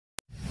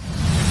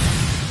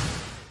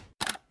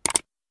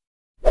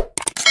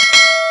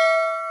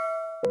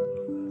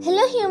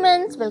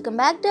friends, welcome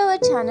back to our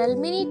channel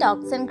Mini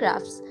Talks and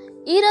Crafts.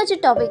 ఈ రోజు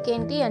topic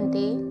ఏంటి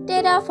అంటే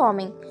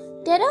terraforming.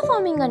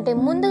 Terraforming అంటే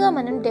ముందుగా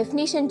మనం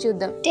డెఫినిషన్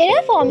చూద్దాం.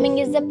 Terraforming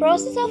is the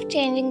process of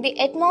changing the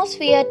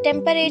atmosphere,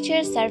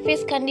 temperature,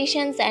 surface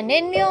conditions and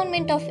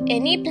environment of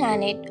any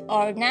planet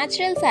or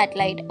natural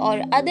satellite or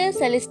other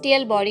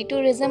celestial body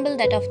to resemble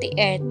that of the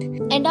earth,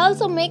 and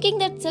also making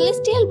that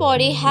celestial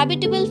body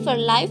habitable for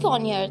life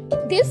on earth.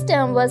 This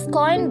term was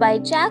coined by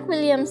Jack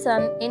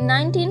Williamson in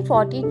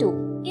 1942.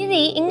 ఇది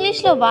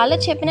ఇంగ్లీష్లో వాళ్ళు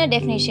చెప్పిన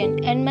definition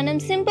and మనం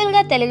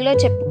సింపుల్గా తెలుగులో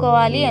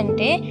చెప్పుకోవాలి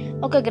అంటే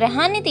ఒక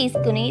గ్రహాన్ని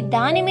తీసుకుని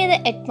దాని మీద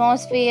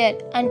అట్మాస్ఫియర్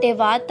అంటే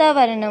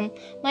వాతావరణం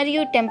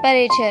మరియు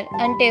టెంపరేచర్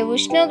అంటే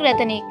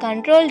ఉష్ణోగ్రతని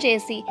కంట్రోల్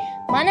చేసి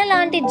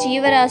మనలాంటి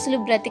జీవరాశులు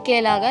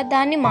బ్రతికేలాగా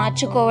దాన్ని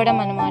మార్చుకోవడం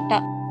అన్నమాట.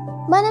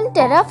 మనం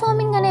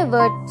టెరాఫార్మింగ్ అనే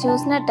వర్డ్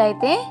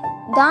చూసినట్టయితే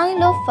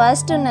దానిలో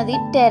ఫస్ట్ ఉన్నది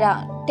టెరా.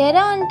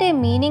 టెరా అంటే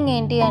మీనింగ్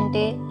ఏంటి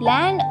అంటే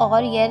ల్యాండ్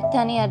ఆర్ ఎర్త్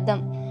అని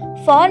అర్థం.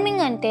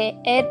 ఫార్మింగ్ అంటే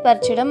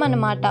ఏర్పరచడం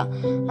అన్నమాట.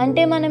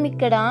 అంటే మనం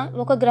ఇక్కడ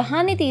ఒక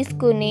గ్రహాన్ని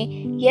తీసుకుని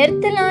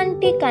ఎర్త్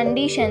లాంటి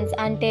కండిషన్స్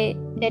అంటే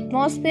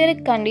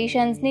అట్మాస్ఫియరిక్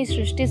కండిషన్స్ని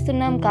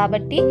సృష్టిస్తున్నాం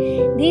కాబట్టి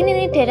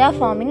దీనిని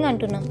టెరాఫార్మింగ్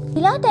అంటున్నాం.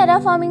 ఇలా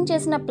టెరాఫార్మింగ్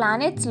చేసిన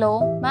ప్లానెట్స్లో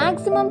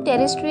maximum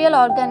terrestrial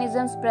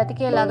organisms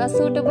బ్రతికేలాగా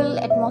suitable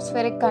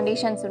atmospheric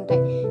conditions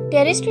ఉంటాయి.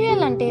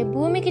 టెరెస్ట్రియల్ అంటే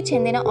భూమికి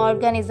చెందిన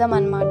ఆర్గానిజం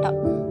అన్నమాట.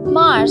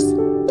 మార్స్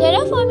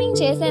టెరాఫార్మింగ్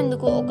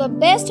చేసేందుకు ఒక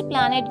బెస్ట్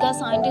ప్లానెట్గా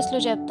సైంటిస్టులు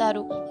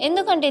చెప్తారు.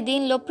 ఎందుకంటే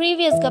దీనిలో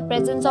ప్రీవియస్గా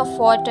presence of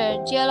water,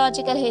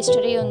 geological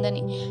history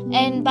ఉందని.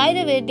 అండ్ బై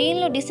ద వే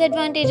దీనిలో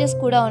డిసడ్వాంటేజెస్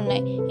కూడా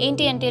ఉన్నాయి.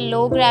 ఏంటి అంటే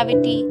లో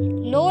గ్రావిటీ,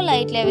 లో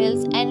లైట్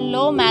లెవెల్స్ అండ్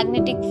లో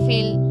మ్యాగ్నెటిక్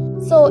ఫీల్డ్.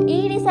 సో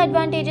ఈ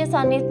డిసడ్వాంటేజెస్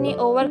అన్నిటిని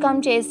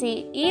ఓవర్కమ్ చేసి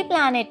ఈ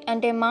ప్లానెట్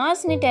అంటే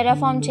మార్స్ని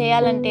టెరాఫార్మ్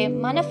చేయాలంటే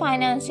మన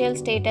ఫైనాన్షియల్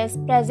స్టేటస్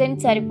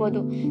ప్రజెంట్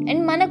సరిపోదు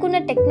అండ్ మనకున్న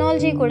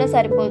టెక్నాలజీ కూడా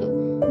సరిపోదు.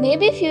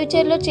 మేబీ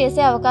ఫ్యూచర్లో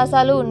చేసే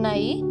అవకాశాలు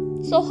ఉన్నాయి.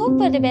 So hope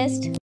for the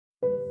best.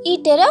 ఈ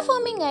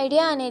టెరాఫార్మింగ్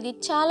ఐడియా అనేది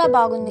చాలా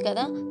బాగుంది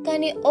కదా,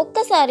 కానీ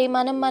ఒక్కసారి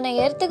మనం మన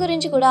ఎర్త్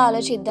గురించి కూడా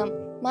ఆలోచిద్దాం.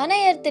 మన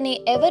ఎర్త్ని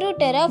ఎవరు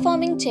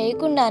టెరాఫార్మింగ్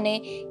చేయకుండానే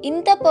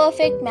ఇంత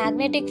perfect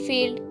magnetic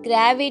field,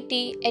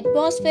 gravity,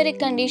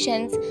 atmospheric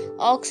conditions,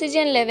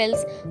 oxygen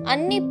levels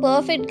అన్నీ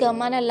పర్ఫెక్ట్గా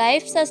మన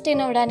లైఫ్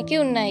సస్టైన్ అవ్వడానికి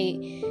ఉన్నాయి.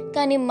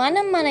 కానీ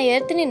మనం మన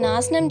ఎర్త్ని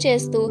నాశనం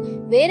చేస్తూ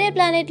వేరే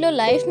ప్లానెట్లో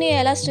లైఫ్ని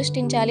ఎలా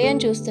సృష్టించాలి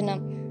అని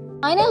చూస్తున్నాం.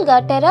 ఫైనల్గా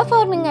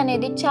టెరాఫార్మింగ్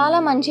అనేది చాలా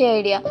మంచి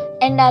ఐడియా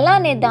అండ్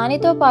అలానే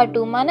దానితో పాటు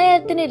మన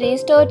ఎర్త్ని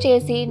రీస్టోర్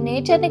చేసి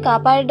నేచర్ని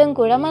కాపాడడం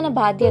కూడా మన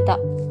బాధ్యత.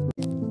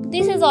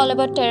 This is all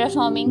about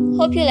terraforming.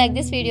 Hope you like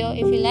this video.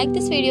 If you like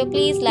this video,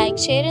 please like,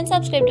 share and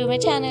subscribe to my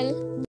channel.